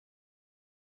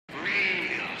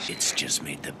It's just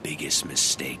made the biggest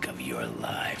mistake of your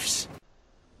lives.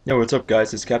 Yo, what's up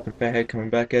guys, it's KaptinFathead coming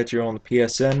back at you on the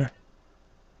PSN.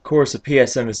 Of course, the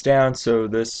PSN is down, so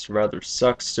this rather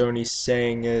sucks. Sony's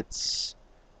saying it's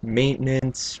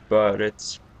maintenance, but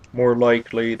it's more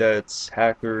likely that it's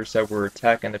hackers that were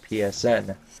attacking the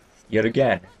PSN. Yet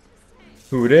again.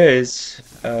 Who it is,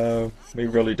 we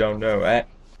really don't know.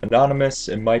 Anonymous,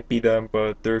 it might be them,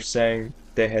 but they're saying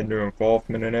they had no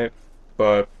involvement in it,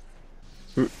 but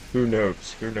who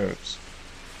knows, who knows.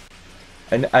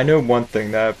 And I know one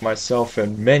thing, that myself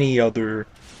and many other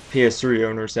PS3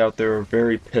 owners out there are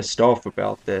very pissed off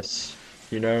about this,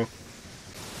 you know?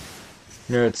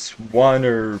 You know, it's one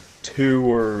or two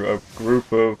or a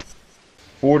group of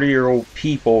 40-year-old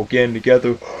people getting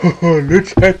together,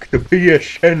 let's hack the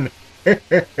PSN!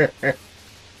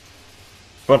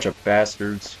 Bunch of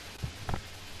bastards.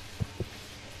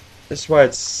 That's why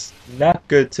it's not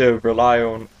good to rely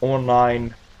on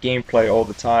online gameplay all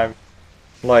the time.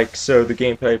 Like, so the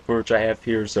gameplay footage I have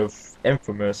here is of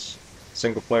Infamous,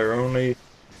 single player only.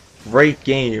 Great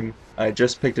game. I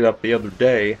just picked it up the other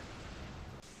day.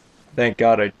 Thank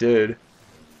God I did,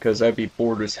 because I'd be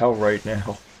bored as hell right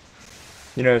now.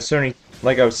 You know, Sony,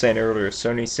 like I was saying earlier,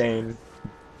 Sony's saying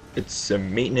it's a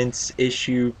maintenance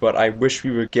issue, but I wish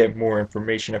we would get more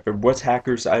information. If it was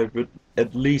hackers, I would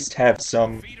at least have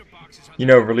some, you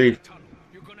know, relief,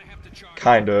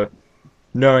 kinda.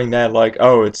 Knowing that, like,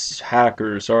 oh, it's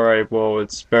hackers, alright, well,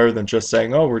 it's better than just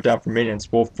saying, oh, we're down for maintenance.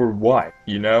 Well, for what,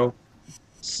 you know?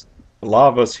 A lot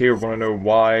of us here want to know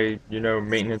why, you know,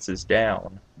 maintenance is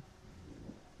down.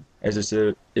 Is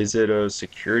it a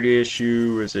security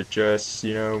issue? Is it just,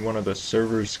 you know, one of the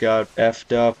servers got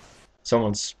effed up?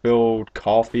 Someone spilled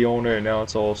coffee on it and now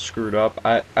it's all screwed up?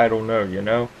 I don't know, you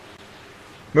know?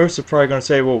 Most are probably going to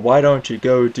say, well, why don't you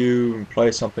go do and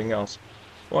play something else?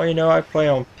 Well, you know, I play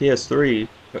on PS3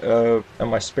 in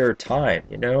my spare time,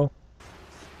 you know?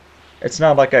 It's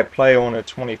not like I play on it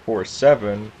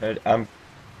 24/7. I'm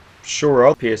sure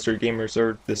other PS3 gamers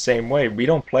are the same way. We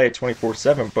don't play it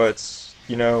 24/7, but it's,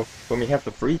 you know, when we have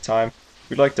the free time,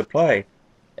 we like to play.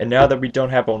 And now that we don't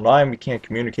have online, we can't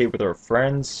communicate with our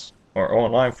friends, or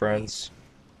online friends,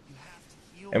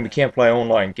 and we can't play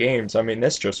online games. I mean,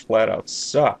 this just flat out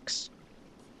sucks.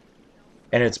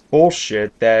 And it's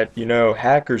bullshit that, you know,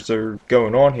 hackers are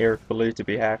going on here, believed to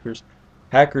be hackers.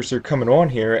 Hackers are coming on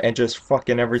here and just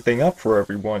fucking everything up for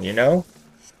everyone, you know?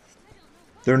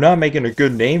 They're not making a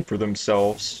good name for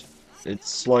themselves.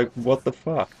 It's like, what the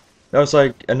fuck? That was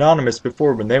like Anonymous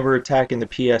before when they were attacking the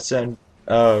PSN,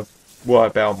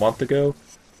 what, about a month ago?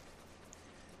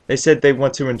 They said they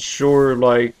want to ensure,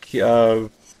 like, the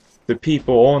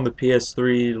people on the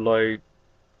PS3, like,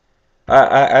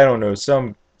 I don't know,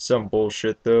 some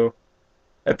bullshit though.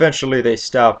 Eventually they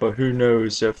stop, but who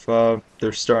knows if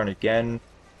they're starting again.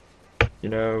 You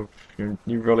know,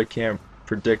 you really can't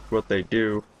predict what they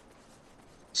do.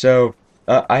 So,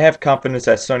 I have confidence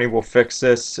that Sony will fix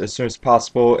this as soon as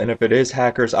possible, and if it is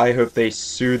hackers, I hope they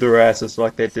sue their asses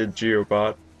like they did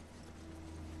GeoBot.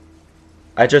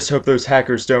 I just hope those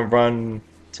hackers don't run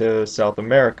to South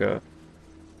America,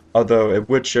 although it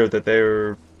would show that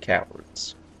they're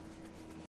cowards.